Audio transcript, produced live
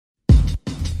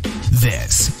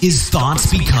This is Thoughts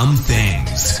Become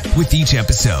Things. With each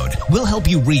episode, we'll help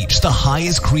you reach the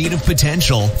highest creative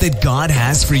potential that God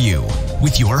has for you.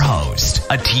 With your host,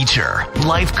 a teacher,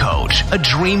 life coach, a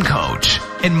dream coach,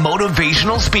 and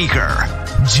motivational speaker,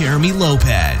 Jeremy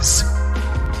Lopez.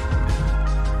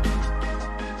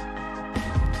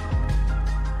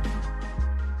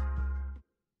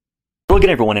 Hello again,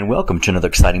 everyone, and welcome to another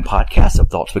exciting podcast of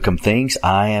Thoughts Become Things.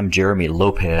 I am Jeremy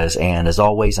Lopez, and as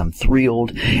always, I'm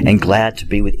thrilled and glad to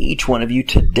be with each one of you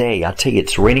today. I tell you,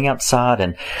 it's raining outside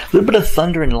and a little bit of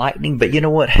thunder and lightning, but you know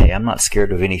what? Hey, I'm not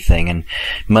scared of anything, and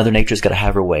Mother Nature's got to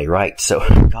have her way, right? So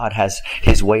God has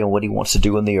His way on what He wants to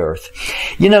do on the earth.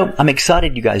 You know, I'm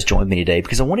excited you guys joined me today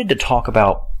because I wanted to talk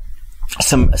about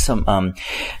some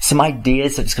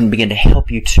ideas that's going to begin to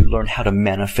help you to learn how to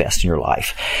manifest in your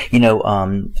life. You know,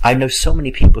 I know so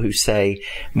many people who say,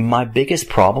 my biggest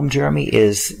problem, Jeremy,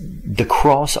 is the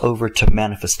crossover to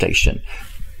manifestation.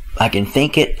 I can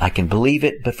think it, I can believe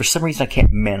it, but for some reason I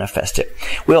can't manifest it.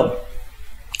 Well,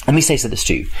 let me say this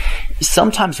to you.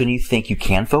 Sometimes when you think you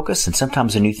can focus, and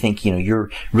sometimes when you think,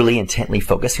 you're really intently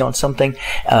focusing on something,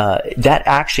 that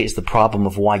actually is the problem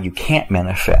of why you can't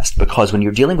manifest. Because when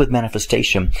you're dealing with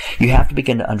manifestation, you have to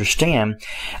begin to understand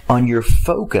on your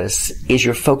focus, is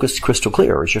your focus crystal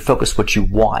clear? Is your focus what you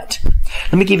want?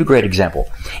 Let me give you a great example.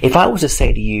 If I was to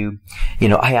say to you,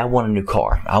 hey, I want a new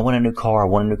car. I want a new car. I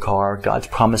want a new car. God's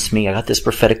promised me, I got this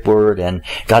prophetic word, and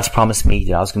God's promised me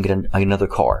that I was going to get another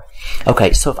car.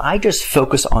 Okay, so if I just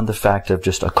focus on the fact of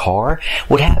just a car,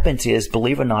 what happens is,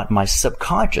 believe it or not, my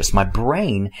subconscious, my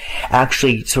brain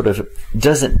actually sort of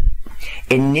doesn't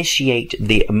initiate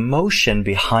the emotion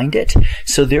behind it.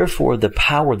 So therefore, the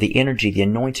power, the energy, the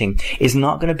anointing is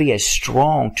not going to be as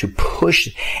strong to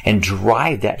push and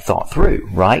drive that thought through,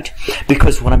 right?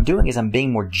 Because what I'm doing is I'm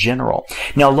being more general.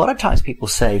 Now, a lot of times people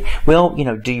say, well,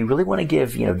 do you really want to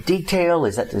give, detail?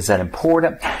 Is that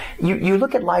important? You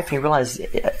look at life and you realize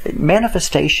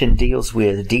manifestation deals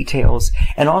with details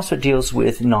and also deals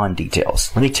with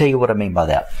non-details. Let me tell you what I mean by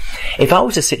that. If I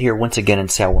was to sit here once again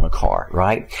and say I want a car,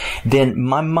 right? Then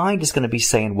my mind is going to be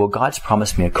saying, well, God's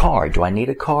promised me a car. Do I need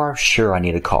a car? Sure, I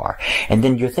need a car. And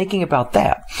then you're thinking about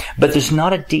that. But there's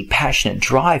not a deep, passionate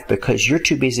drive because you're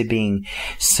too busy being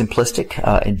simplistic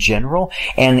in general.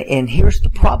 And here's the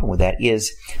problem with that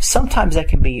is sometimes that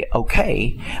can be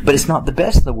okay, but it's not the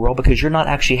best in the world because you're not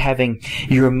actually having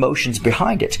your emotions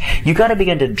behind it. You got to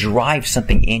begin to drive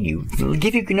something in you. I'll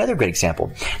give you another great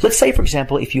example. Let's say, for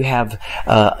example, if you have,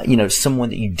 someone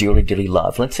that you dearly, dearly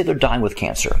love. Let's say they're dying with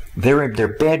cancer. They're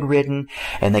bedridden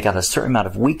and they got a certain amount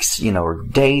of weeks, or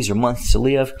days or months to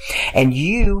live. And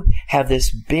you have this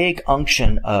big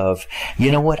unction of,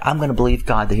 you know what? I'm going to believe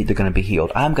God that they're going to be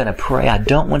healed. I'm going to pray. I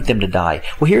don't want them to die.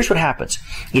 Well, here's what happens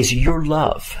is your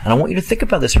love. And I want you to think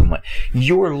about this for a moment.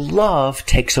 Your love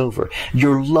takes over.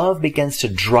 Your love begins to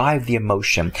drive the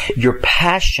emotion. Your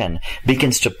passion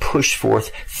begins to push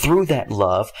forth through that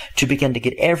love to begin to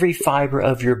get every fiber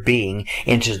of your being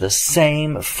into the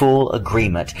same full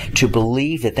agreement to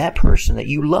believe that that person that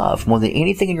you love more than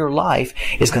anything in your life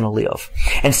is going to live.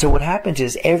 And so what happens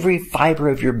is every fiber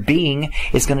of your being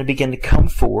is going to begin to come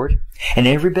forward, and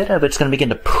every bit of it's going to begin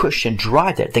to push and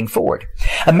drive that thing forward.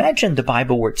 Imagine the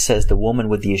Bible where it says the woman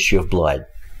with the issue of blood.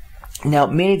 Now,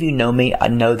 many of you know me. I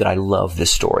know that I love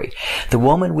this story. The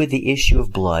woman with the issue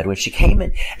of blood, when she came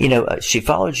in, she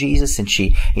followed Jesus and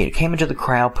she came into the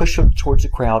crowd, pushed her towards the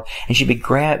crowd, and she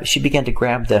began to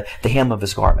grab the hem of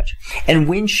his garment. And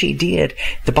when she did,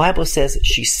 the Bible says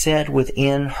she said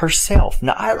within herself.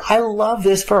 Now, I love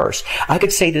this verse. I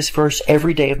could say this verse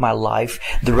every day of my life,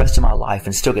 the rest of my life,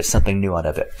 and still get something new out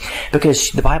of it.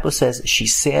 Because the Bible says she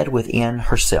said within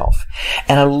herself.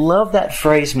 And I love that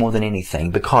phrase more than anything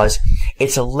because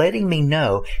it's a letting me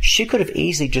know she could have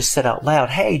easily just said out loud,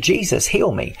 hey, Jesus,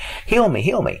 heal me, heal me,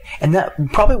 heal me. And that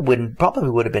probably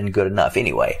would have been good enough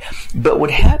anyway. But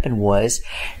what happened was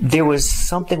there was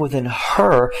something within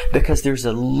her because there's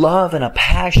a love and a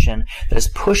passion that is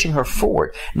pushing her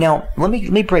forward. Now, let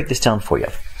me break this down for you.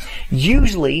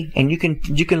 Usually, and you can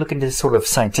look into this sort of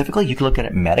scientifically, you can look at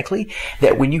it medically,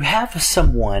 that when you have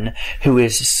someone who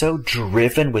is so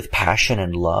driven with passion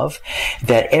and love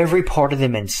that every part of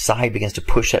them inside begins to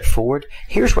push that forward,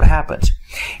 here's what happens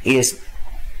is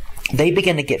they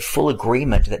begin to get full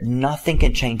agreement that nothing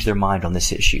can change their mind on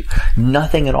this issue.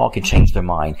 Nothing at all can change their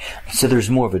mind. So there's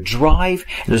more of a drive,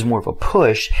 there's more of a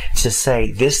push to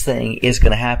say this thing is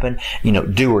going to happen,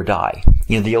 do or die.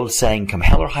 The old saying, come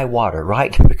hell or high water,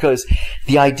 right? Because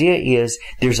the idea is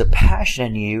there's a passion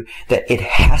in you that it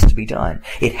has to be done.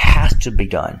 It has to be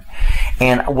done.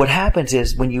 And what happens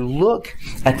is when you look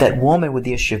at that woman with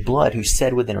the issue of blood who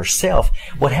said within herself,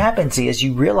 what happens is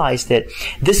you realize that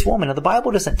this woman, now the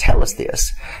Bible doesn't tell us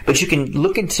this, but you can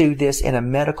look into this in a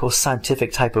medical,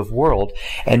 scientific type of world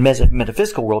and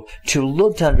metaphysical world to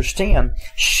look to understand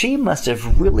she must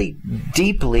have really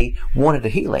deeply wanted a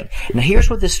healing. Now here's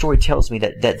what this story tells me,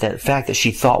 that fact that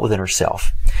she thought within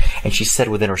herself and she said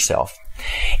within herself.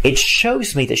 It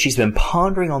shows me that she's been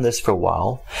pondering on this for a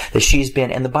while,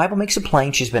 and the Bible makes it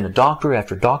plain, she's been a doctor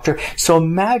after doctor. So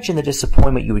imagine the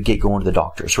disappointment you would get going to the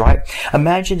doctors, right?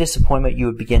 Imagine disappointment you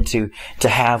would begin to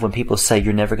have when people say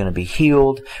you're never going to be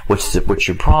healed. What's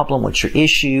your problem? What's your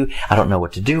issue? I don't know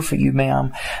what to do for you,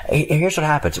 ma'am. Here's what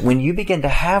happens. When you begin to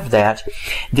have that,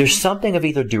 there's something of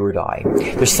either do or die.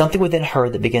 There's something within her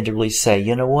that began to really say,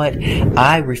 you know what?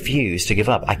 I refuse to give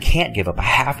up. I can't give up. I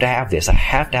have to have this. I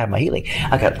have to have my healing.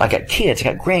 I got kids, I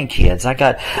got grandkids, I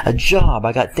got a job,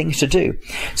 I got things to do.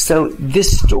 So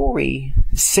this story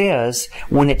says,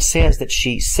 when it says that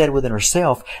she said within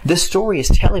herself, this story is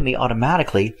telling me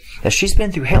automatically that she's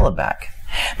been through hell and back.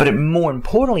 But more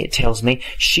importantly, it tells me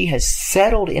she has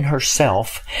settled in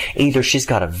herself. Either she's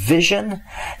got a vision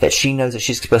that she knows that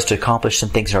she's supposed to accomplish some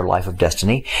things in her life of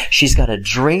destiny. She's got a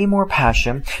dream or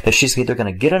passion that she's either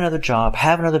going to get another job,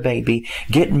 have another baby,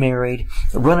 get married,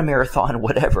 run a marathon,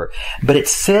 whatever. But it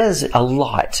says a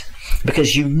lot.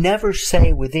 Because you never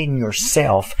say within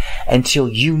yourself until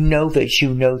you know that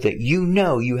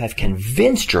you have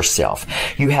convinced yourself.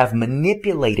 You have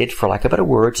manipulated, for lack of better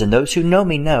words, and those who know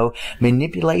me know,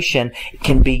 manipulation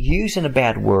can be used in a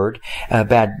bad word,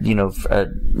 negative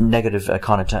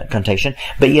connotation,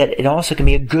 but yet it also can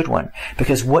be a good one.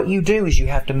 Because what you do is you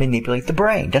have to manipulate the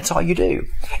brain. That's all you do.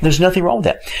 There's nothing wrong with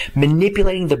that.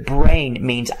 Manipulating the brain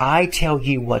means I tell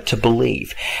you what to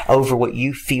believe over what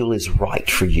you feel is right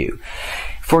for you.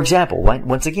 For example,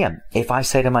 once again, if I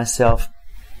say to myself,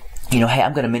 hey,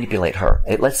 I'm going to manipulate her.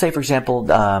 Let's say, for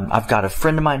example, I've got a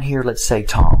friend of mine here, let's say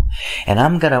Tom, and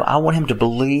I want him to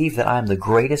believe that I'm the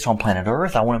greatest on planet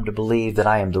Earth. I want him to believe that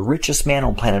I am the richest man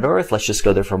on planet Earth. Let's just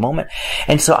go there for a moment.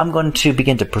 And so I'm going to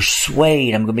begin to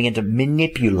persuade, I'm going to begin to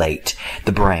manipulate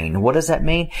the brain. What does that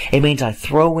mean? It means I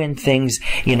throw in things,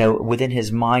 within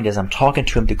his mind as I'm talking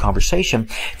to him through conversation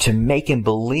to make him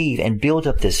believe and build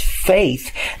up this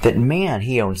faith that, man,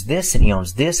 he owns this and he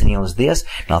owns this and he owns this.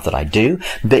 Not that I do,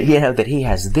 but that he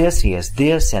has this,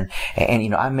 and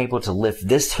I'm able to lift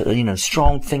this,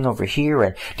 strong thing over here,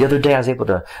 and the other day I was able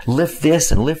to lift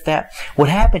this and lift that. What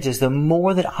happens is the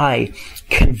more that I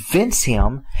convince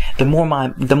him, the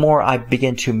more I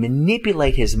begin to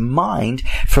manipulate his mind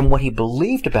from what he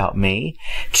believed about me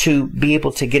to be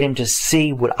able to get him to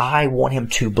see what I want him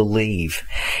to believe.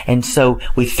 And so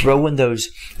we throw in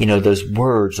those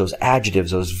words, those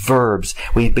adjectives, those verbs.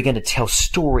 We begin to tell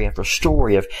story after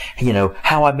story of,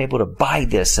 how I'm able to buy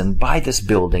this and buy this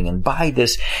building and buy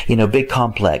this, big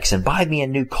complex and buy me a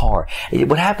new car.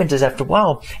 What happens is after a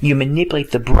while, you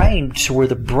manipulate the brain to where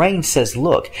the brain says,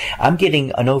 look, I'm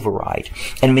getting an override.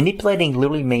 And manipulating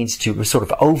literally means to sort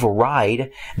of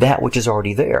override that which is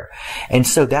already there. And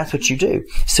so that's what you do.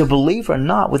 So believe it or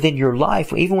not, within your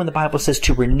life, even when the Bible says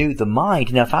to renew the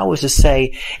mind, now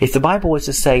if the Bible was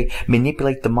to say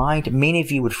manipulate the mind, many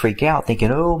of you would freak out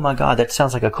thinking, oh my God, that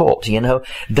sounds like a cult.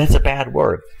 That's a bad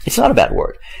word. It's not a bad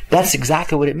word. That's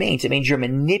exactly what it means. It means you're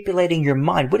manipulating your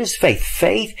mind. What is faith?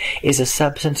 Faith is a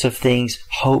substance of things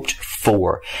hoped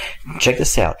for. Check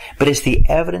this out. But it's the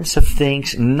evidence of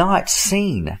things not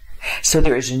seen. So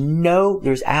there's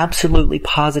absolutely,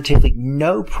 positively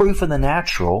no proof in the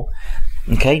natural,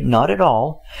 okay, not at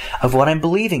all, of what I'm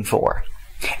believing for.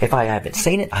 If I haven't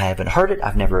seen it, I haven't heard it,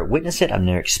 I've never witnessed it, I've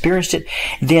never experienced it,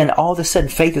 then all of a sudden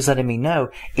faith is letting me know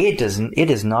it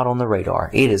is not on the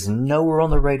radar. It is nowhere on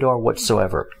the radar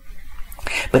whatsoever.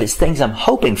 But it's things I'm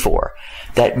hoping for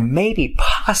that maybe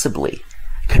possibly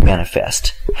could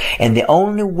manifest. And the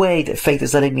only way that faith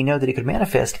is letting me know that it could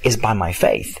manifest is by my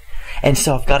faith. And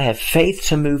so I've got to have faith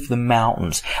to move the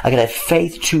mountains. I've got to have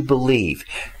faith to believe.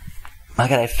 I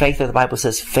gotta have faith that the Bible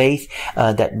says faith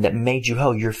that made you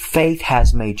whole. Your faith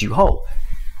has made you whole.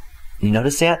 You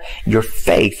notice that? Your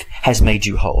faith has made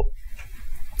you whole.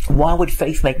 Why would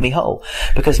faith make me whole?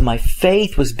 Because my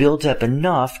faith was built up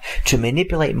enough to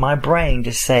manipulate my brain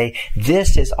to say,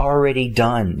 this is already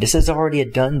done. This is already a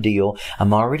done deal.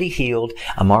 I'm already healed.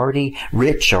 I'm already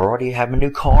rich. I already have a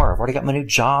new car. I've already got my new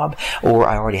job. Or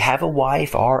I already have a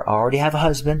wife. Or I already have a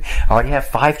husband. I already have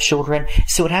 5 children.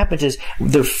 So what happens is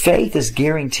the faith is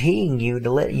guaranteeing you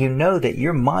to let you know that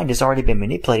your mind has already been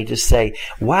manipulated to say,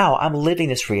 wow, I'm living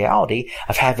this reality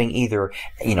of having either,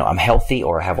 I'm healthy,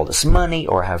 or I have all this money,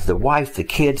 or I have the wife, the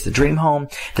kids, the dream home,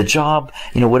 the job,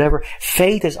 whatever.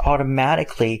 Faith is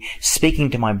automatically speaking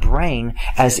to my brain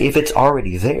as if it's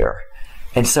already there.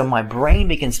 And so my brain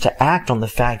begins to act on the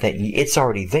fact that it's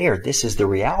already there. This is the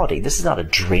reality. This is not a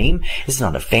dream. This is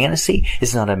not a fantasy. This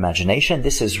is not an imagination.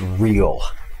 This is real.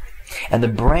 And the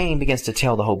brain begins to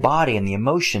tell the whole body and the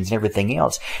emotions and everything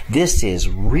else, this is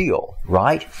real,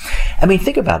 right? I mean,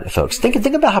 think about it, folks. Think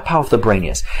about how powerful the brain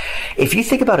is. If you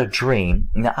think about a dream,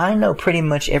 now I know pretty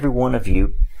much every one of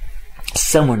you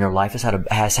somewhere in your life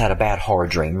has had a bad horror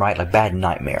dream, right? Like bad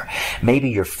nightmare. Maybe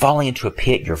you're falling into a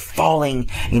pit, you're falling,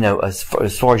 as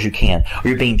far as you can, or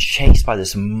you're being chased by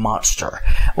this monster,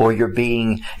 or you're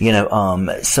being,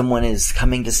 someone is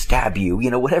coming to stab you,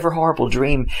 whatever horrible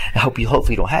dream. Hopefully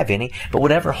you don't have any, but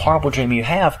whatever horrible dream you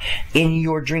have, in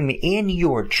your dream,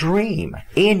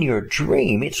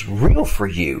 it's real for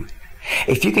you.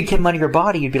 If you could get them out of your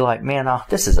body, you'd be like, man,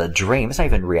 this is a dream. It's not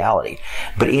even reality.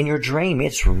 But in your dream,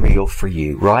 it's real for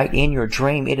you, right? In your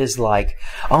dream, it is like,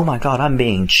 oh my God, I'm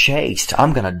being chased.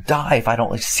 I'm going to die if I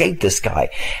don't escape this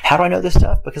guy. How do I know this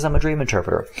stuff? Because I'm a dream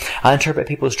interpreter. I interpret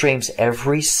people's dreams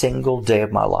every single day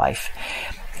of my life.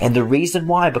 And the reason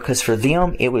why, because for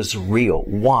them, it was real.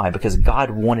 Why? Because God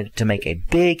wanted to make a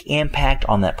big impact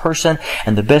on that person.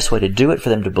 And the best way to do it, for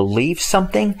them to believe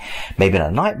something, maybe not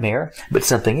a nightmare, but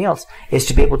something else, is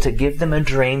to be able to give them a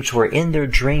dream to where in their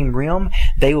dream realm,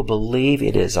 they will believe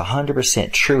it is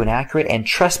 100% true and accurate. And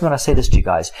trust me when I say this to you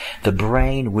guys, the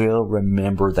brain will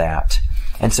remember that.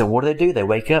 And so what do? They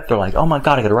wake up, they're like, oh my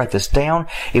God, I got to write this down.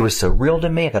 It was so real to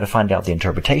me. I got to find out the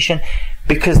interpretation,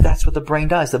 because that's what the brain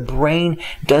does. The brain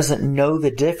doesn't know the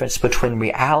difference between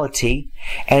reality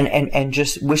and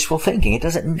just wishful thinking. It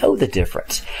doesn't know the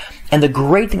difference. And the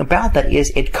great thing about that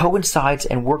is it coincides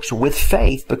and works with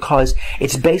faith, because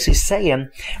it's basically saying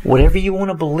whatever you want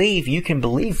to believe, you can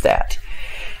believe that.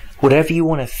 Whatever you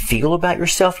want to feel about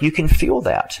yourself, you can feel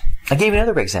that. I'll give you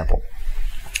another example.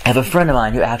 I have a friend of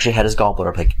mine who actually had his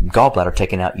gallbladder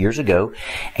taken out years ago,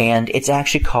 and it's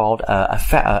actually called a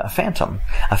phantom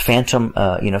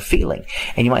feeling.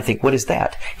 And you might think, what is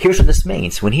that? Here's what this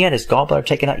means. When he had his gallbladder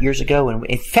taken out years ago, and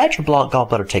if you've had your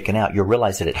gallbladder taken out, you'll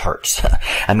realize that it hurts.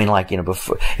 I mean,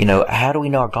 before, how do we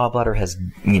know our gallbladder has,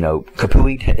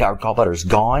 kapooied, our gallbladder is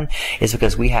gone? It's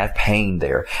because we have pain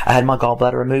there. I had my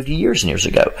gallbladder removed years and years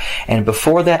ago, and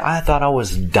before that, I thought I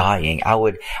was dying.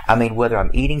 Whether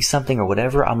I'm eating something or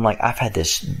whatever, I'm like, I've had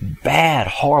this bad,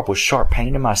 horrible, sharp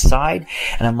pain in my side,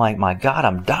 and I'm like, my God,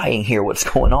 I'm dying here. What's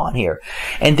going on here?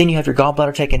 And then you have your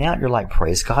gallbladder taken out, and you're like,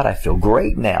 praise God, I feel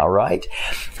great now, right?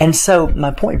 And so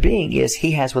my point being is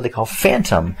he has what they call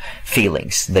phantom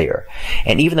feelings there.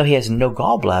 And even though he has no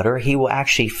gallbladder, he will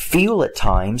actually feel at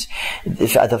times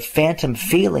the phantom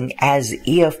feeling as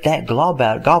if that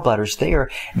gallbladder's there,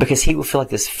 because he will feel like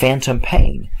this phantom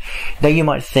pain. Now you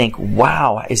might think,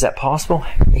 wow, is that possible?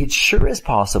 It sure is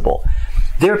possible.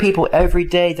 There are people every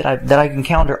day that I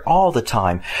encounter all the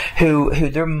time who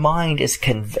their mind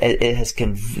they have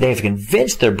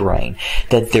convinced their brain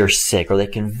that they're sick, or they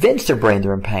convinced their brain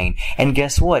they're in pain. And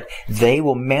guess what? They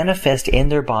will manifest in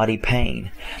their body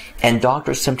pain. And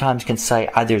doctors sometimes can say,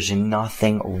 there's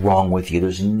nothing wrong with you.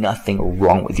 There's nothing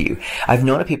wrong with you. I've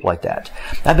known of people like that.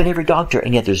 I've been every doctor,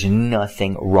 and yet there's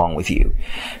nothing wrong with you.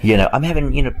 I'm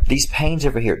having, these pains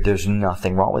over here. There's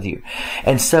nothing wrong with you.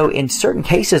 And so in certain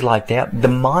cases like that, the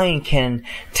mind can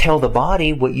tell the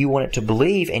body what you want it to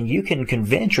believe, and you can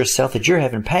convince yourself that you're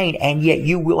having pain, and yet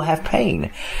you will have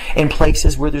pain in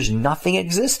places where there's nothing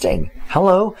existing.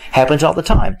 Hello. Happens all the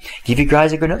time. Give you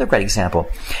guys another great example.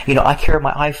 I carry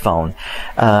my iPhone.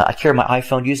 I carry my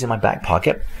iPhone used in my back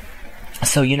pocket.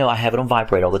 So, I have it on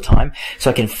vibrate all the time, so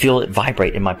I can feel it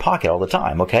vibrate in my pocket all the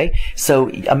time, okay? So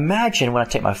imagine when I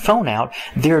take my phone out,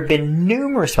 there have been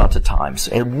numerous amounts of times,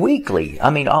 and weekly,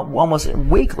 almost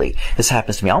weekly, this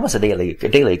happens to me, almost a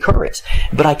daily occurrence,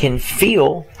 but I can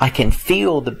feel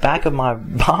the back of my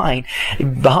behind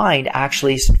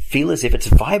actually feel as if it's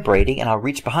vibrating, and I'll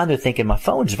reach behind there thinking my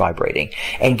phone's vibrating,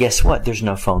 and guess what? There's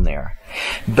no phone there.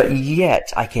 But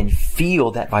yet, I can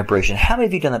feel that vibration. How many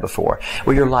of you done that before?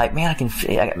 Where you're like, man,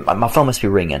 my phone must be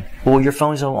ringing. Well, your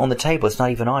phone's on the table. It's not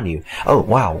even on you. Oh,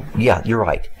 wow. Yeah, you're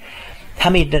right. How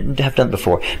many have done it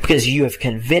before? Because you have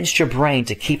convinced your brain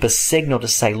to keep a signal to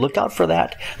say, look out for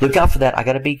that. Look out for that. I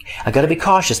gotta be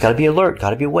cautious. Gotta be alert.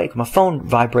 Gotta be awake. My phone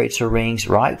vibrates or rings,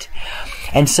 right?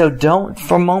 And so don't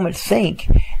for a moment think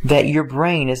that your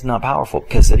brain is not powerful,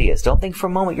 because it is. Don't think for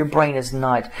a moment your brain is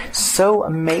not so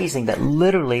amazing that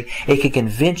literally it can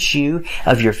convince you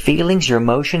of your feelings, your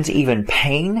emotions, even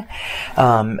pain,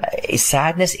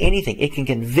 sadness, anything. It can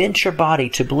convince your body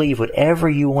to believe whatever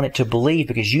you want it to believe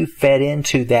because you fed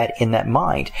into that in that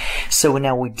mind. So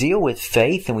now we deal with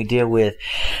faith and we deal with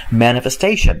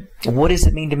manifestation. What does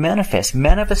it mean to manifest?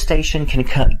 Manifestation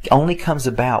only comes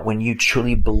about when you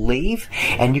truly believe,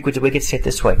 and we could say it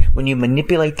this way: when you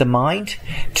manipulate the mind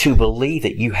to believe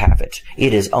that you have it.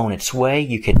 It is on its way.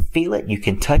 You can feel it. You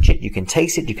can touch it. You can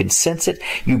taste it. You can sense it.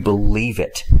 You believe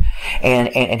it.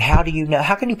 And how do you know?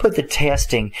 How can you put to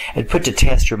test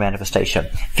your manifestation?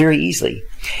 Very easily.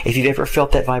 If you've ever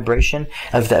felt that vibration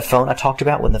of that phone I talked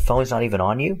about when the phone is not even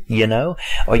on you,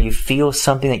 or you feel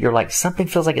something that you're like, something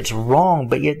feels like it's wrong,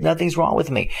 but yet nothing's wrong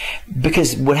with me.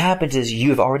 Because what happens is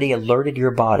you've already alerted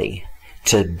your body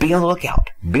to be on the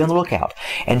lookout. Be on the lookout.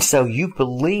 And so you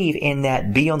believe in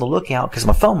that be on the lookout because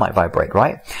my phone might vibrate,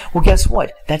 right? Well, guess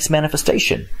what? That's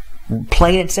manifestation.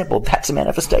 Plain and simple, that's a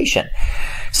manifestation.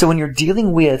 So when you're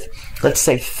dealing with, let's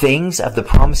say, things of the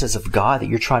promises of God that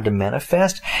you're trying to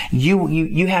manifest,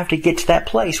 you have to get to that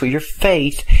place where your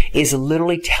faith is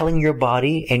literally telling your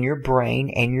body and your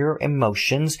brain and your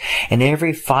emotions and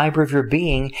every fiber of your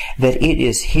being that it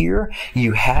is here,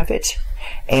 you have it.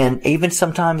 And even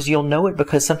sometimes you'll know it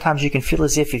because sometimes you can feel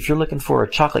as if you're looking for a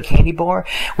chocolate candy bar,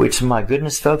 which, my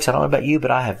goodness, folks, I don't know about you,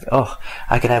 but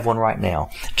I could have one right now.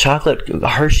 Chocolate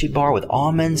Hershey bar with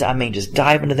almonds. I mean, just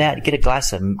dive into that, get a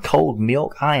glass of cold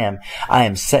milk. I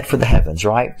am set for the heavens,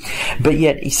 right? But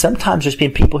yet, sometimes there's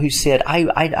been people who said,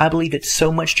 I believed it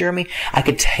so much, Jeremy, I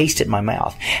could taste it in my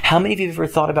mouth. How many of you have ever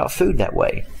thought about food that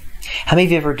way? How many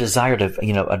of you ever desired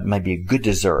maybe a good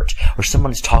dessert, or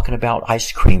someone's talking about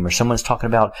ice cream, or someone's talking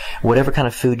about whatever kind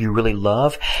of food you really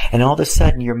love, and all of a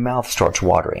sudden your mouth starts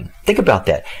watering? Think about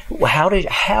that.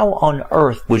 How on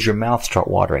earth would your mouth start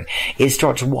watering? It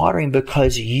starts watering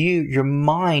because your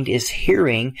mind is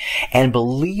hearing and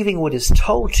believing what is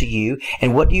told to you,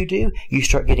 and what do? You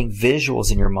start getting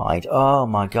visuals in your mind. Oh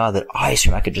my God, that ice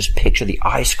cream! I could just picture the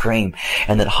ice cream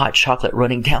and that hot chocolate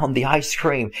running down the ice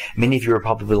cream. Many of you are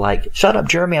probably like, shut up,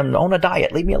 Jeremy, I'm on a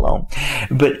diet, leave me alone.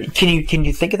 But can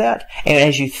you think of that? And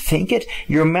as you think it,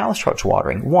 your mouth starts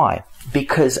watering. Why?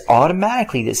 Because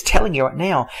automatically it's telling you right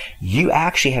now, you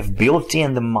actually have built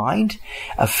in the mind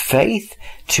of faith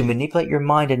to manipulate your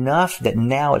mind enough that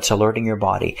now it's alerting your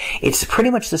body. It's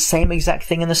pretty much the same exact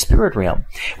thing in the spirit realm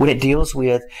when it deals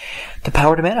with the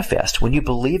power to manifest. When you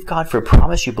believe God for a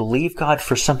promise, you believe God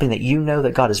for something that you know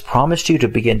that God has promised you to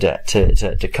begin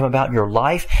to come about in your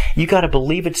life, you got to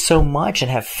believe it so much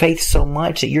and have faith so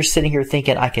much that you're sitting here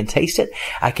thinking, I can taste it,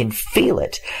 I can feel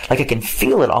it, like I can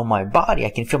feel it on my body, I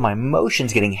can feel my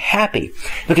emotions getting happy,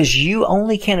 because you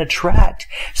only can attract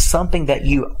something that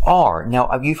you are.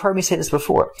 Now, you've heard me say this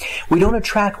before. We don't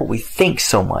attract what we think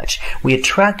so much. We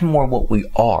attract more what we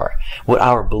are, what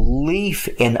our belief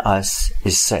in us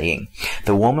is saying.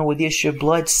 The woman with the issue of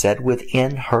blood said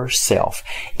within herself,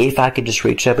 if I could just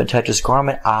reach up and touch his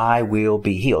garment, I will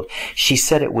be healed. She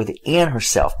said it within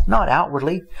herself, not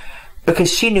outwardly.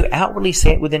 Because she knew outwardly,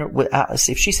 say it within her,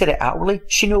 if she said it outwardly,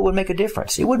 she knew it would make a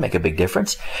difference. It would make a big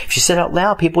difference. If she said it out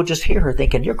loud, people would just hear her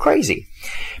thinking, you're crazy.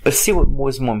 But see, what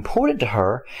was more important to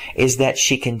her is that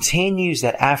she continues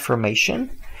that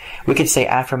affirmation. We could say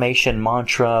affirmation,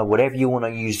 mantra, whatever you want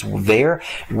to use there,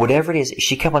 whatever it is.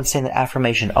 She kept on saying that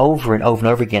affirmation over and over and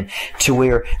over again to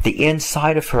where the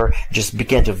inside of her just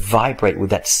began to vibrate with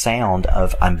that sound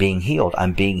of, I'm being healed,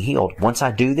 I'm being healed. Once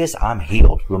I do this, I'm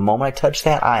healed. The moment I touch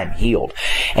that, I am healed.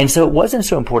 And so it wasn't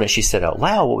so important she said out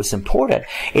loud. What was important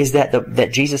is that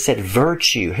that Jesus said,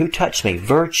 virtue. Who touched me?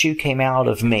 Virtue came out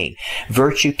of me.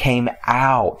 Virtue came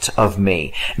out of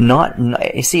me.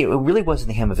 You see, it really wasn't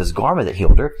the hem of his garment that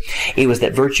healed her. It was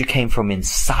that virtue came from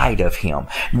inside of him.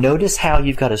 Notice how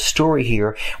you've got a story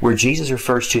here where Jesus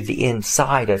refers to the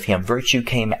inside of him. Virtue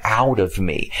came out of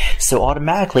me. So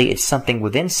automatically it's something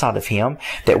within inside of him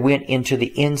that went into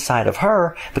the inside of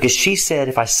her, because she said,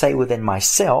 if I say within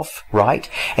myself, right?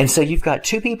 And so you've got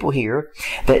two people here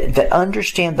that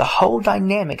understand the whole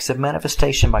dynamics of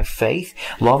manifestation by faith,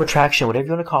 law of attraction, whatever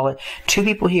you want to call it. Two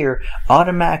people here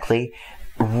automatically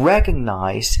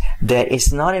recognize that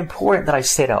it's not important that I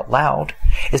say it out loud.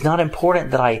 It's not important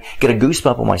that I get a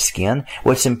goosebump on my skin.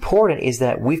 What's important is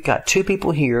that we've got two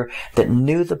people here that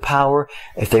knew the power.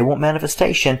 If they want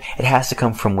manifestation, it has to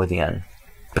come from within.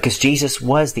 because Jesus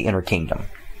was the inner kingdom.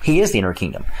 He is the inner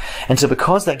kingdom. And so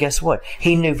because of that, guess what?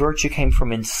 He knew virtue came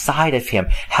from inside of him.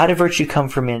 How did virtue come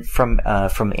from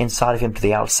inside of him to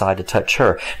the outside to touch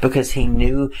her? Because he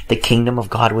knew the kingdom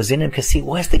of God was in him, because he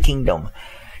was the kingdom.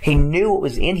 He knew it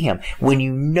was in him. When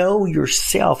you know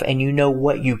yourself and you know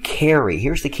what you carry,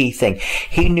 here's the key thing.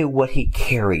 He knew what he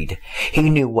carried. He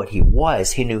knew what he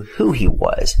was. He knew who he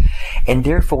was. And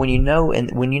therefore, when you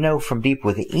know from deep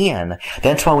within,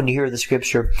 that's why when you hear the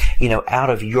scripture, out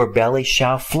of your belly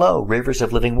shall flow rivers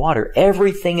of living water.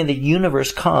 Everything in the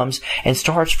universe comes and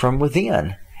starts from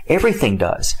within. Everything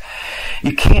does.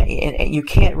 You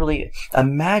can't really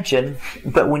imagine,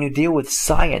 but when you deal with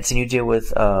science and you deal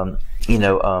with,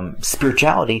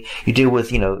 spirituality, you deal with,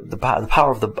 the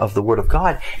power of the Word of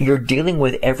God, you're dealing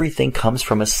with everything comes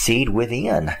from a seed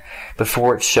within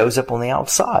before it shows up on the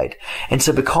outside. And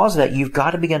so because of that, you've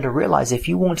got to begin to realize if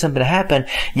you want something to happen,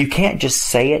 you can't just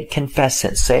say it, confess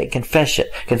it, say it, confess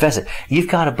it. You've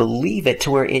got to believe it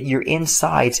to where your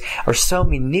insides are so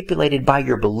manipulated by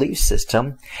your belief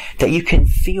system that you can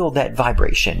feel that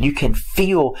vibration. You can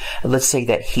feel, let's say,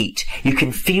 that heat. You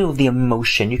can feel the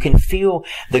emotion. You can feel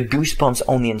the goosebumps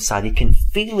on the inside. You can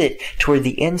feel it to where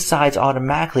the insides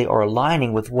automatically are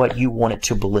aligning with what you want it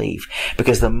to believe.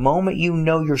 Because the moment you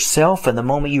know yourself and the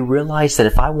moment you realize that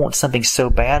if I want something so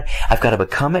bad, I've got to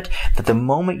become it, that the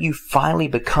moment you finally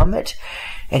become it,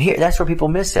 and here, that's where people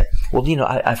miss it. Well,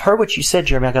 I've heard what you said,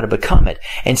 Jeremy, I got to become it.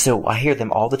 And so I hear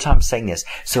them all the time saying this.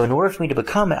 So in order for me to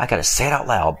become it, I got to say it out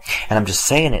loud. And I'm just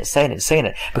saying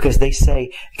it, because they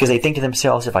think to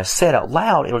themselves, if I say it out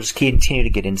loud, it'll just continue to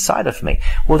get inside of me.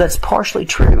 Well, that's partially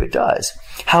true. It does.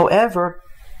 However,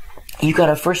 you got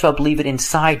to first of all believe it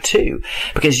inside too,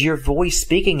 because your voice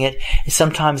speaking it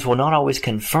sometimes will not always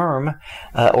confirm,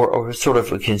 your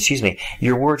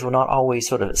words will not always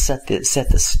sort of set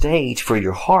the stage for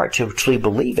your heart to truly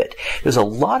believe it. There's a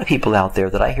lot of people out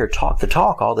there that I hear talk the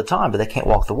talk all the time, but they can't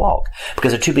walk the walk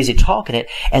because they're too busy talking it,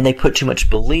 and they put too much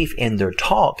belief in their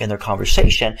talk, in their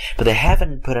conversation, but they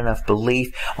haven't put enough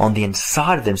belief on the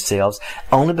inside of themselves,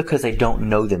 only because they don't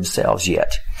know themselves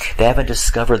yet. They haven't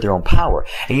discovered their own power.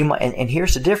 And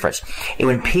here's the difference.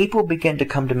 When people begin to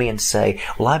come to me and say,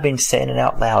 well, I've been saying it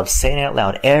out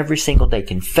loud every single day,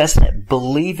 confessing it,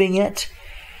 believing it,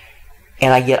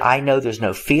 and yet I know there's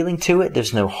no feeling to it,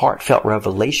 there's no heartfelt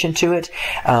revelation to it,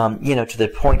 to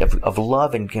the point of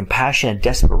love and compassion and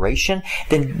desperation,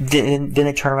 then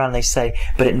they turn around and they say,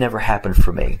 but it never happened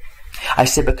for me. I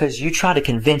said, because you try to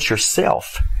convince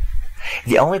yourself.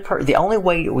 The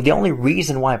only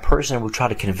reason why a person will try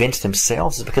to convince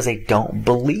themselves is because they don't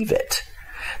believe it.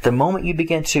 The moment you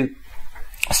begin to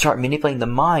start manipulating the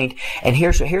mind, and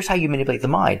here's how you manipulate the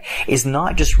mind, is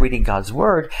not just reading God's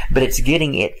Word, but it's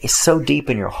getting it so deep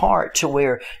in your heart to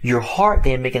where your heart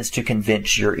then begins to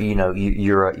convince your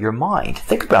mind.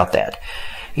 Think about that.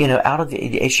 Out of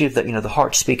the issue of the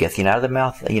heart speaketh, out of the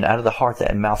mouth, out of the heart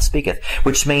that mouth speaketh,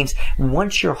 which means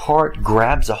once your heart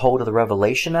grabs a hold of the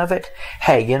revelation of it,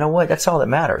 hey, you know what? That's all that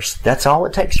matters. That's all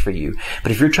it takes for you.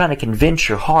 But if you're trying to convince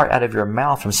your heart out of your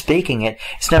mouth from speaking it,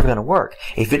 it's never going to work.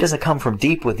 If it doesn't come from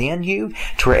deep within you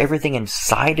to where everything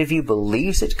inside of you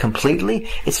believes it completely,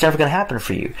 it's never going to happen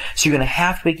for you. So you're going to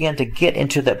have to begin to get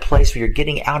into that place where you're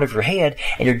getting out of your head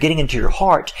and you're getting into your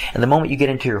heart. And the moment you get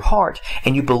into your heart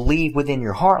and you believe within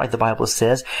your heart, like the Bible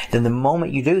says, then the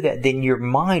moment you do that, then your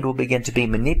mind will begin to be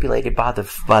manipulated by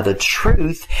the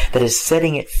truth that is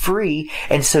setting it free.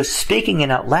 And so speaking it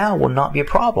out loud will not be a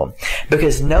problem.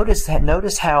 Because notice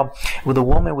how with the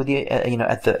woman with the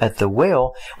at the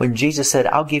well, when Jesus said,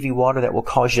 I'll give you water that will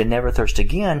cause you to never thirst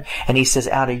again, and he says,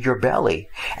 out of your belly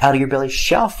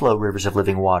shall flow rivers of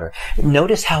living water.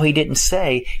 Notice how he didn't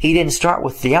start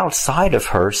with the outside of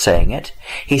her saying it.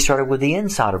 He started with the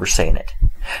inside of her saying it.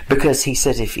 Because he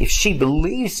says, if she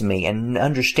believes me and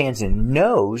understands and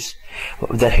knows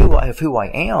that who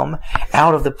I am,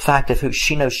 out of the fact of who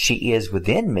she knows she is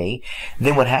within me,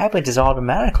 then what happens is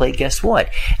automatically, guess what?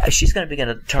 She's going to begin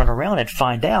to turn around and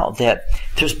find out that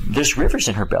there's rivers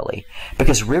in her belly.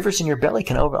 Because rivers in your belly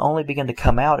can only begin to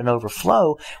come out and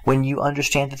overflow when you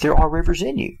understand that there are rivers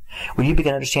in you. When you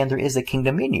begin to understand there is a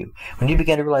kingdom in you. When you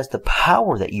begin to realize the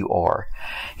power that you are.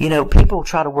 People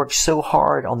try to work so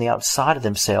hard on the outside of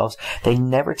themselves, they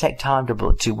never take time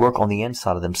to work on the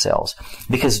inside of themselves.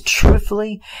 Because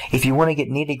truthfully, if you want to get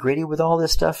nitty gritty with all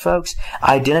this stuff, folks,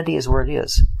 identity is where it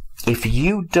is. If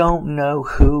you don't know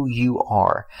who you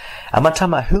are, I'm not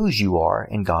talking about whose you are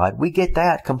in God. We get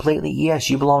that completely. Yes,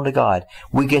 you belong to God.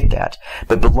 We get that.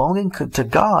 But belonging to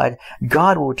God,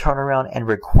 God will turn around and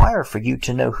require for you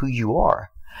to know who you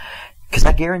are. Because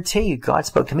I guarantee you, God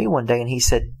spoke to me one day and He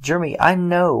said, Jeremy, I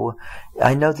know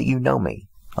that you know me.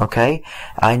 Okay?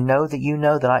 I know that you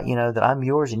know that that I'm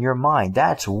yours and you're mine.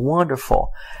 That's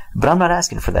wonderful. But I'm not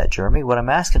asking for that, Jeremy. What I'm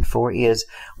asking for is,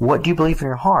 what do you believe in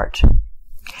your heart?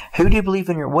 Who do you believe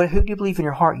in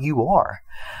your heart you are?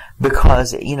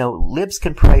 Because, lips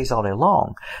can praise all day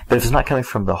long, but if it's not coming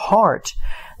from the heart,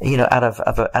 out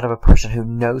of a person who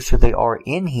knows who they are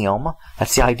in Him,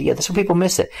 that's the idea. That's where people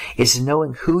miss it. It's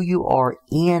knowing who you are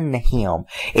in Him.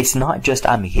 It's not just,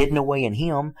 I'm hidden away in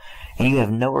Him, and you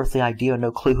have no earthly idea,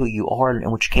 no clue who you are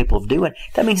and what you're capable of doing.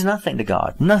 That means nothing to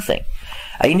God. Nothing.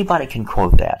 Anybody can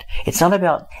quote that. It's not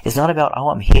about, oh,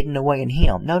 I'm hidden away in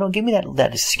Him. No, don't give me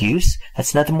that excuse.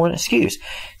 That's nothing more than an excuse.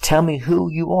 Tell me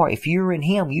who you are. If you're in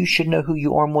Him, you should know who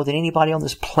you are more than anybody on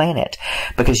this planet,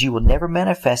 because you will never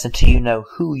manifest until you know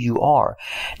who you are.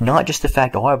 Not just the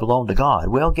fact, oh, I belong to God.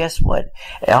 Well, guess what?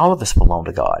 All of us belong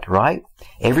to God, right?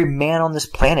 Every man on this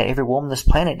planet, every woman on this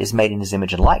planet is made in His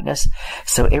image and likeness.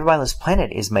 So everybody on this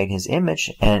planet is made in His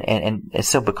image. And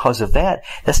so because of that,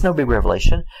 that's no big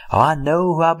revelation. Oh, I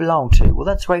know who I belong to. Well,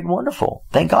 that's great and wonderful.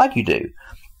 Thank God you do.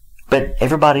 But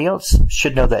everybody else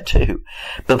should know that too.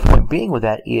 But the point being with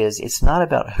that is, it's not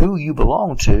about who you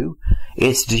belong to.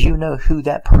 It's, do you know who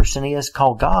that person is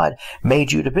called God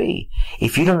made you to be?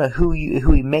 If you don't know who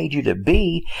He made you to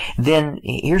be, then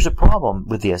here's a problem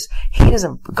with this.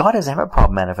 God doesn't have a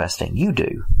problem manifesting. You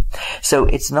do. So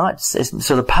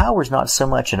so the power is not so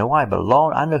much in, oh, I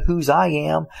belong, I know whose I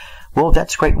am. Well,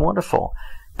 that's great and wonderful.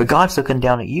 But God's looking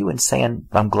down at you and saying,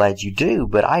 I'm glad you do,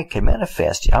 but I can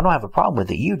manifest. I don't have a problem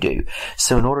with it. You do.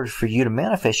 So in order for you to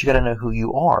manifest, you got to know who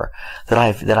you are. That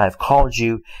I've called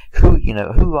you. Who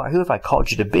have I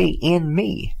called you to be in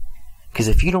me? Because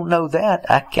if you don't know that,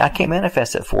 I can't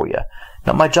manifest it for you.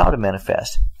 Not my job to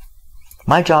manifest.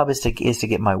 My job is to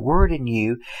get my word in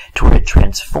you to where it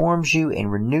transforms you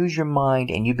and renews your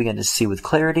mind, and you begin to see with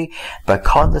clarity by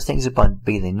calling those things upon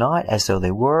be they not as though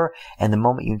they were. And the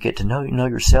moment you get to know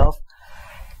yourself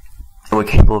and what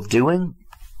you're capable of doing,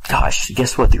 gosh,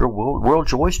 guess what? You're a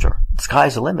world's your oyster. The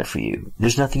sky's the limit for you.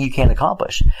 There's nothing you can't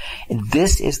accomplish. And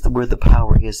this is where the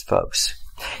power is, folks.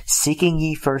 Seeking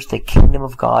ye first the kingdom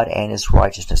of God and His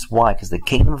righteousness. Why? Because the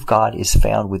kingdom of God is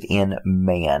found within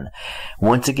man.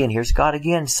 Once again, here's God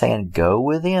again saying, go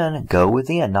within,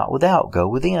 not without, go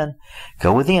within,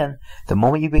 go within. The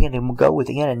moment you begin to go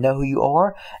within and know who you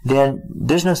are, then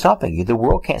there's no stopping you. The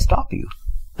world can't stop you.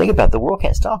 Think about it. The world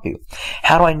can't stop you.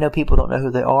 How do I know people don't know who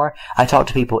they are? I talk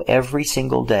to people every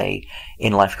single day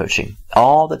in life coaching.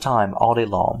 All the time, all day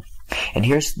long. And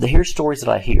here's stories that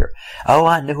I hear. Oh,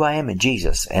 I know who I am in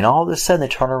Jesus. And all of a sudden they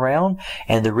turn around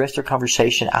and the rest of their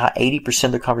conversation, 80%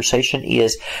 of their conversation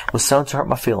is, well, so-and-so hurt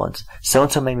my feelings.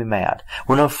 So-and-so made me mad.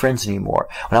 We're no friends anymore.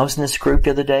 When I was in this group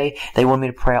the other day, they wanted me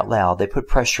to pray out loud. They put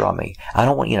pressure on me. I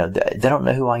don't want, they don't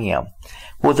know who I am.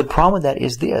 Well, the problem with that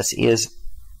is this,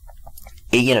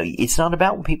 it's not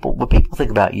about what people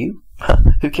think about you.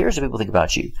 Who cares what people think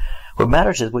about you? What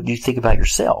matters is what you think about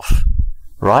yourself.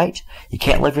 Right? You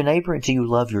can't love your neighbor until you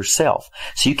love yourself.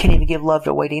 So you can't even give love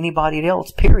away to anybody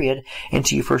else, period,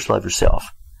 until you first love yourself.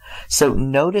 So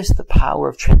notice the power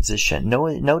of transition.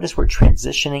 Notice we're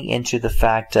transitioning into the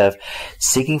fact of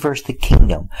seeking first the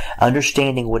kingdom,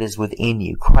 understanding what is within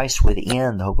you, Christ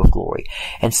within the hope of glory.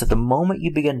 And so the moment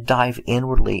you begin to dive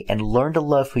inwardly and learn to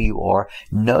love who you are,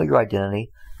 know your identity,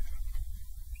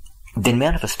 then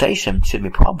manifestation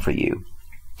shouldn't be a problem for you.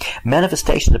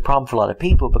 Manifestation is a problem for a lot of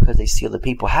people because they see other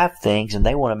people have things and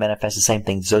they want to manifest the same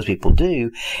things those people do.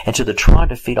 And so they're trying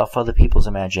to feed off other people's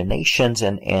imaginations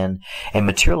and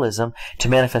materialism to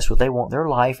manifest what they want in their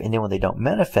life. And then when they don't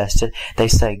manifest it, they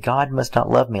say, God must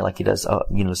not love me like He does,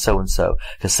 so-and-so.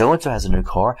 Because so-and-so has a new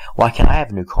car. Why can't I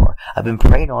have a new car? I've been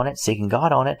praying on it, seeking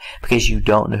God on it, because you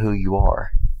don't know who you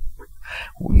are.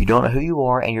 You don't know who you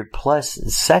are, and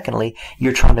secondly,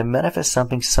 you're trying to manifest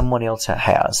something someone else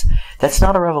has. That's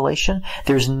not a revelation.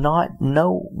 There's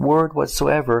no word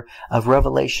whatsoever of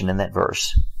revelation in that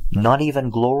verse. Not even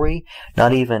glory,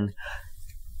 not even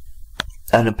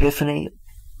an epiphany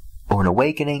or an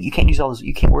awakening. You can't use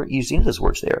you can't use any of those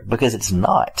words there because it's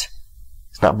not.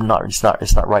 It's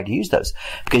not right to use those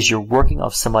because you're working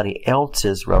off somebody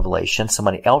else's revelation,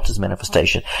 somebody else's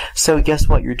manifestation. So guess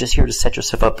what? You're just here to set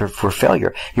yourself up for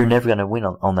failure. You're never going to win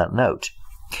on that note.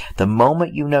 The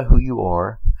moment you know who you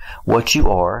are, what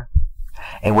you are,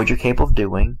 and what you're capable of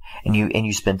doing, and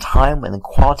you spend time and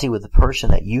quality with the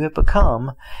person that you have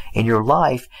become in your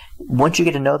life, once you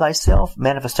get to know thyself,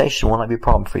 manifestation will not be a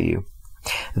problem for you.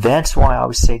 That's why I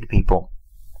always say to people,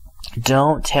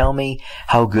 Don't tell me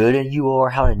how good you are,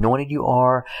 how anointed you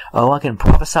are. Oh, I can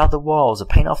prophesy the walls,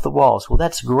 paint off the walls. Well,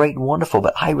 that's great and wonderful,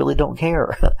 but I really don't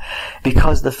care.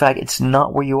 Because the fact it's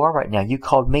not where you are right now. You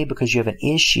called me because you have an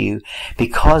issue,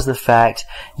 because the fact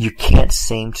you can't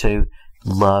seem to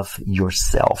love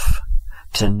yourself,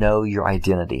 to know your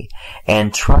identity.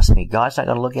 And trust me, God's not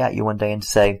going to look at you one day and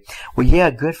say, well, yeah,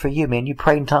 good for you, man. You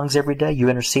prayed in tongues every day. You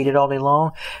interceded all day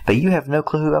long, but you have no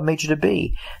clue who I made you to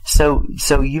be. So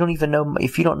you don't even know,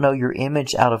 if you don't know your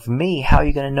image out of me, how are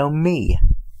you going to know me?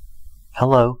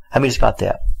 Hello? How many just got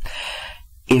that?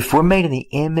 If we're made in the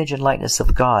image and likeness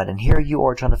of God, and here you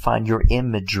are trying to find your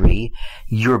imagery,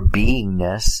 your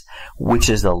beingness, which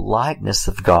is the likeness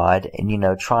of God,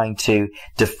 and trying to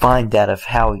define that of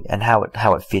how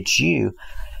it fits you.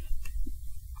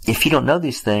 If you don't know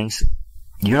these things,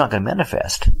 you're not going to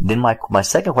manifest. Then my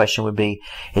second question would be,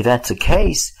 if that's the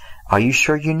case, are you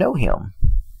sure you know Him?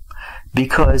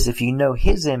 Because if you know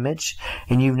His image,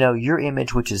 and you know your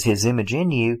image, which is His image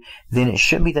in you, then it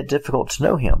shouldn't be that difficult to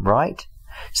know Him, right?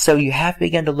 So you have to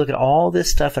begin to look at all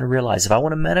this stuff and realize, if I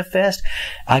want to manifest,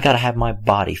 I got to have my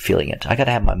body feeling it. I got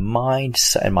to have my mind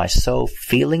and my soul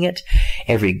feeling it.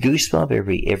 Every goosebump,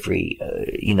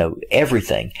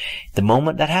 everything. The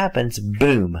moment that happens,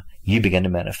 boom, you begin to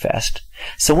manifest.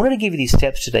 So I wanted to give you these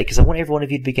steps today because I want every one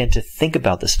of you to begin to think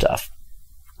about this stuff.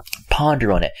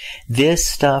 Ponder on it. This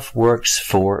stuff works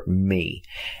for me.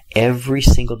 Every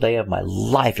single day of my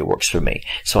life it works for me.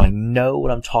 So I know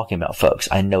what I'm talking about, folks.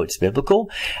 I know it's biblical.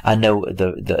 I know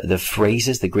the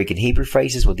phrases, the Greek and Hebrew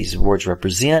phrases, what these words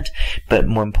represent. But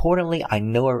more importantly, I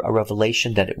know a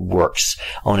revelation that it works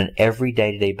on an every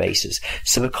day-to-day basis.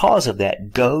 So because of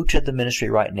that, go to the ministry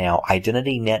right now,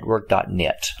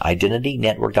 IdentityNetwork.net.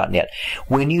 IdentityNetwork.net.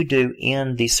 When you do,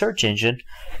 in the search engine,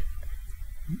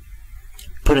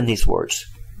 put in these words: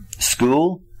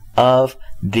 School of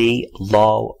the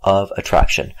Law of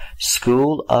Attraction.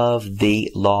 School of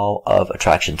the Law of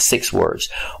Attraction. 6 words.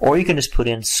 Or you can just put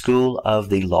in School of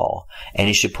the Law, and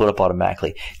it should pull up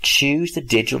automatically. Choose the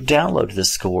digital download to the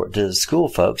school,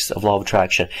 folks, of Law of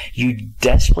Attraction. You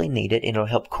desperately need it, and it'll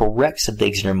help correct some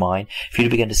things in your mind for you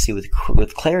to begin to see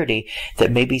with clarity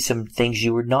that maybe some things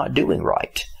you were not doing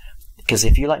right. Because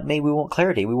if you're like me, we want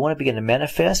clarity. We want to begin to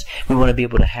manifest. We want to be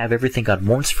able to have everything God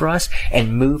wants for us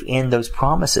and move in those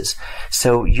promises.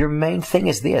 So your main thing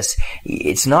is this.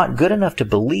 It's not good enough to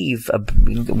believe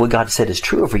what God said is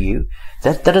true over you.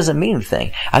 That doesn't mean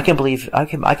anything. I can believe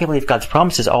God's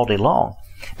promises all day long.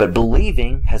 But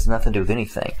believing has nothing to do with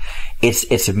anything.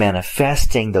 It's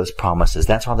manifesting those promises.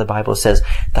 That's why the Bible says,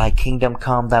 Thy kingdom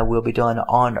come, Thy will be done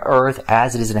on earth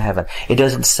as it is in heaven. It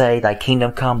doesn't say, Thy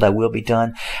kingdom come, Thy will be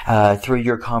done through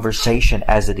your conversation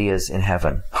as it is in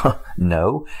heaven.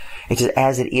 No. It says,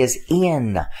 as it is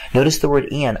in. Notice the word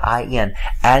in, I-N.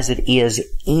 As it is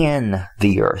in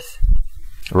the earth.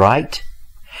 Right?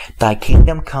 Thy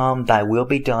kingdom come, Thy will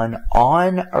be done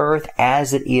on earth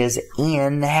as it is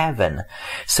in heaven.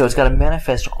 So it's got to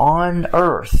manifest on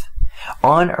earth.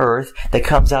 On earth that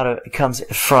comes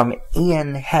from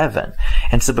in heaven.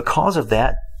 And so because of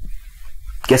that,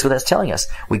 guess what that's telling us?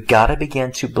 We got to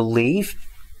begin to believe,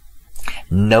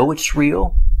 know it's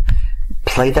real,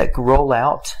 play that role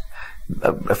out,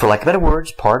 for lack of better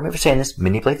words, pardon me for saying this,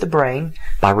 manipulate the brain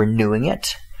by renewing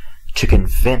it to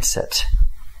convince it.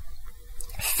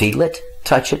 Feel it,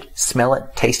 touch it, smell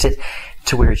it, taste it,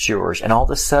 to where it's yours. And all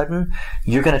of a sudden,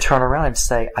 you're going to turn around and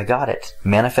say, I got it.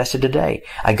 Manifested today.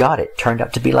 I got it. Turned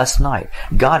out to be last night.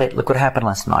 Got it. Look what happened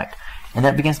last night. And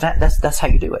that's how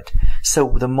you do it.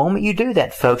 So the moment you do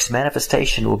that, folks,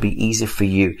 manifestation will be easy for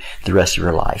you the rest of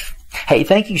your life. Hey,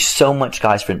 thank you so much,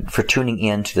 guys, for tuning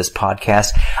in to this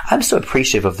podcast. I'm so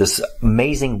appreciative of this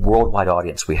amazing worldwide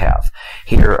audience we have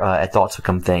here at Thoughts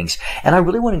Become Things. And I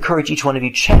really want to encourage each one of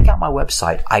you, check out my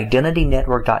website,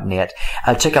 IdentityNetwork.net.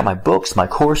 Check out my books, my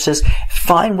courses.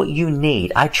 Find what you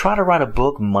need. I try to write a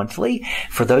book monthly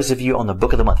for those of you on the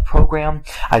Book of the Month program.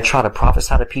 I try to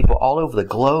prophesy to people all over the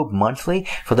globe monthly.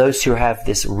 For those who have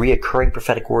this reoccurring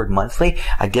prophetic word monthly,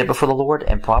 I get before the Lord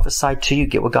and prophesy to you,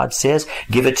 get what God says,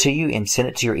 give it to you, and send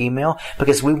it to your email,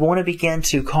 because we want to begin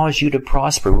to cause you to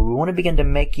prosper. We want to begin to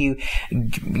make you,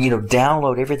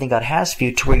 download everything God has for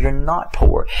you to where you're not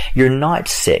poor, you're not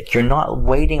sick, you're not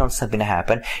waiting on something to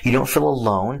happen, you don't feel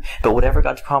alone, but whatever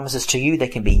God promises to you, they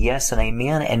can be yes and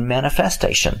amen and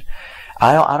manifestation.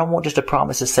 I don't want just a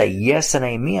promise to say yes and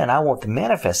amen. I want to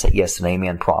manifest that yes and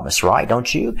amen promise, right?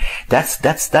 Don't you? That's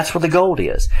where the gold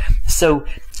is. So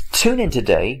tune in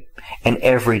today and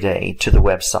every day to the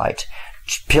website.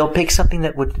 Pick something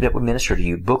that would minister to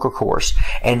you, book or course,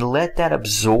 and let that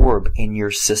absorb in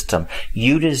your system.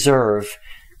 You deserve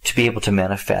to be able to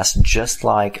manifest just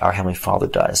like our Heavenly Father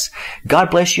does. God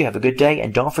bless you. Have a good day.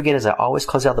 And don't forget, as I always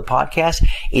close out the podcast,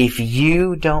 if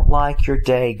you don't like your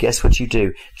day, guess what you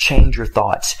do? Change your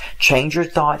thoughts. Change your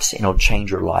thoughts and it'll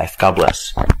change your life. God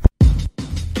bless.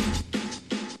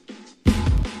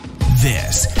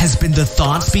 This has been the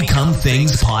Thoughts Become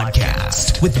Things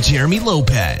podcast with Jeremy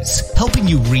Lopez, helping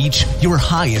you reach your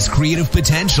highest creative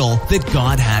potential that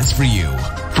God has for you.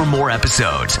 For more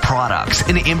episodes, products,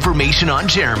 and information on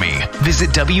Jeremy, visit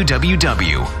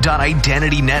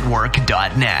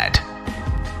www.identitynetwork.net.